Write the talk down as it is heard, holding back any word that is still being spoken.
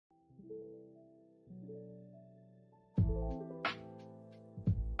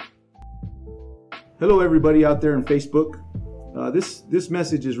Hello everybody out there on Facebook. This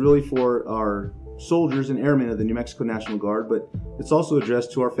message is really for our soldiers and airmen of the New Mexico National Guard, but it's also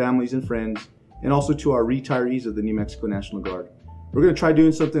addressed to our families and friends and also to our retirees of the New Mexico National Guard. We're going to try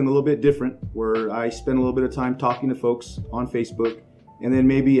doing something a little bit different where I spend a little bit of time talking to folks on Facebook, and then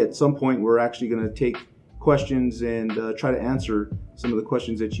maybe at some point we're actually going to take questions and try to answer some of the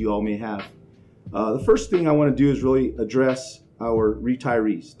questions that you all may have. The first thing I want to do is really address our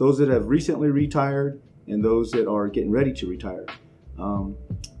retirees, those that have recently retired and those that are getting ready to retire.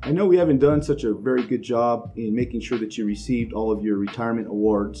 I know we haven't done such a very good job in making sure that you received all of your retirement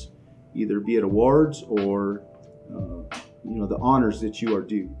awards, either be it awards or the honors that you are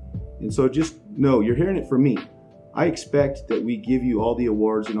due. And so just know, you're hearing it from me. I expect that we give you all the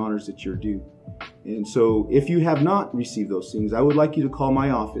awards and honors that you're due. And so if you have not received those things, I would like you to call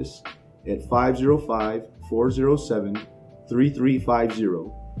my office at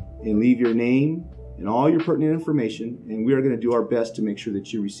 505-407-3350 and leave your name and all your pertinent information, and we are going to do our best to make sure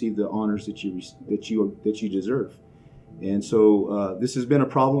that you receive the honors that you deserve. And so this has been a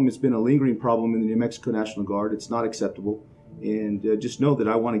problem. It's been a lingering problem in the New Mexico National Guard. It's not acceptable, and just know that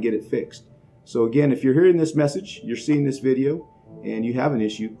I want to get it fixed. So again, if you're hearing this message, you're seeing this video, and you have an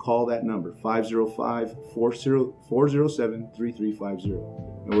issue, call that number,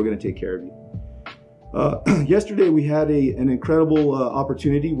 505-407-3350, and we're going to take care of you. Yesterday we had an incredible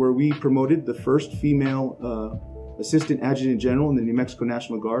opportunity where we promoted the first female Assistant Adjutant General in the New Mexico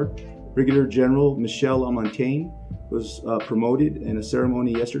National Guard. Brigadier General Michelle Lamontagne was promoted in a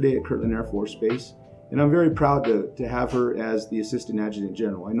ceremony yesterday at Kirtland Air Force Base, and I'm very proud to have her as the Assistant Adjutant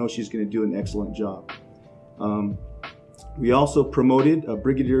General. I know she's going to do an excellent job. We also promoted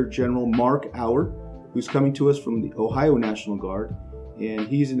Brigadier General Mark Auer, who's coming to us from the Ohio National Guard, and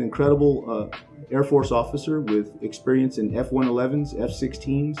he's an incredible Air Force officer with experience in F-111s,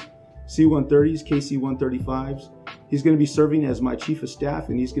 F-16s, C-130s, KC-135s. He's going to be serving as my Chief of Staff,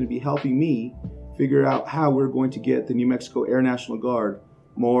 and he's going to be helping me figure out how we're going to get the New Mexico Air National Guard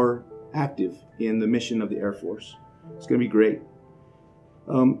more active in the mission of the Air Force. It's going to be great.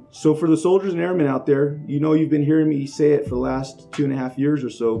 So for the soldiers and airmen out there, you know, you've been hearing me say it for the last 2.5 years or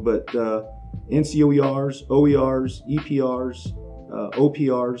so, but NCOERs, OERs, EPRs,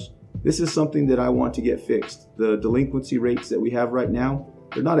 OPRs, this is something that I want to get fixed. The delinquency rates that we have right now,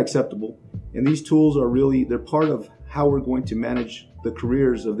 they're not acceptable. And these tools are really, they're part of how we're going to manage the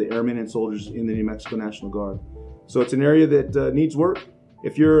careers of the airmen and soldiers in the New Mexico National Guard. So it's an area that needs work.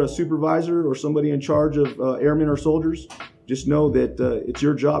 If you're a supervisor or somebody in charge of airmen or soldiers, just know that it's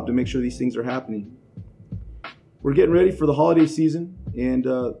your job to make sure these things are happening. We're getting ready for the holiday season, and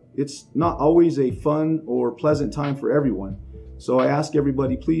it's not always a fun or pleasant time for everyone. So I ask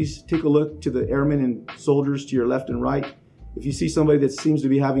everybody, please take a look to the airmen and soldiers to your left and right. If you see somebody that seems to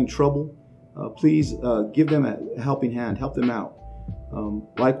be having trouble, please give them a helping hand, help them out.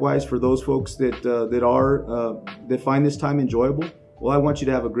 Likewise, for those folks that find this time enjoyable, well, I want you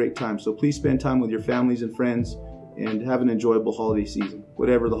to have a great time. So please spend time with your families and friends and have an enjoyable holiday season,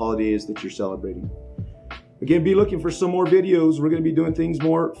 whatever the holiday is that you're celebrating. Again, be looking for some more videos. We're going to be doing things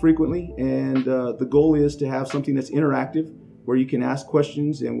more frequently, and the goal is to have something that's interactive, where you can ask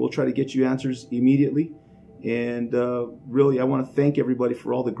questions and we'll try to get you answers immediately. And really, I want to thank everybody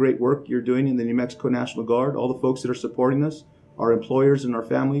for all the great work you're doing in the New Mexico National Guard, all the folks that are supporting us, our employers and our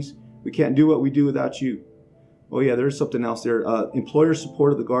families. We can't do what we do without you. Oh yeah, there's something else there. Employer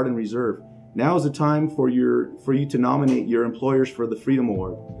support of the Guard and Reserve. Now is the time for you to nominate your employers for the Freedom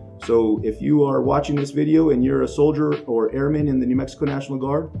Award. So if you are watching this video and you're a soldier or airman in the New Mexico National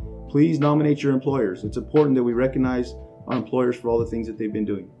Guard, please nominate your employers. It's important that we recognize our employers for all the things that they've been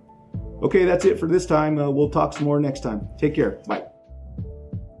doing. Okay, that's it for this time. We'll talk some more next time. Take care. Bye.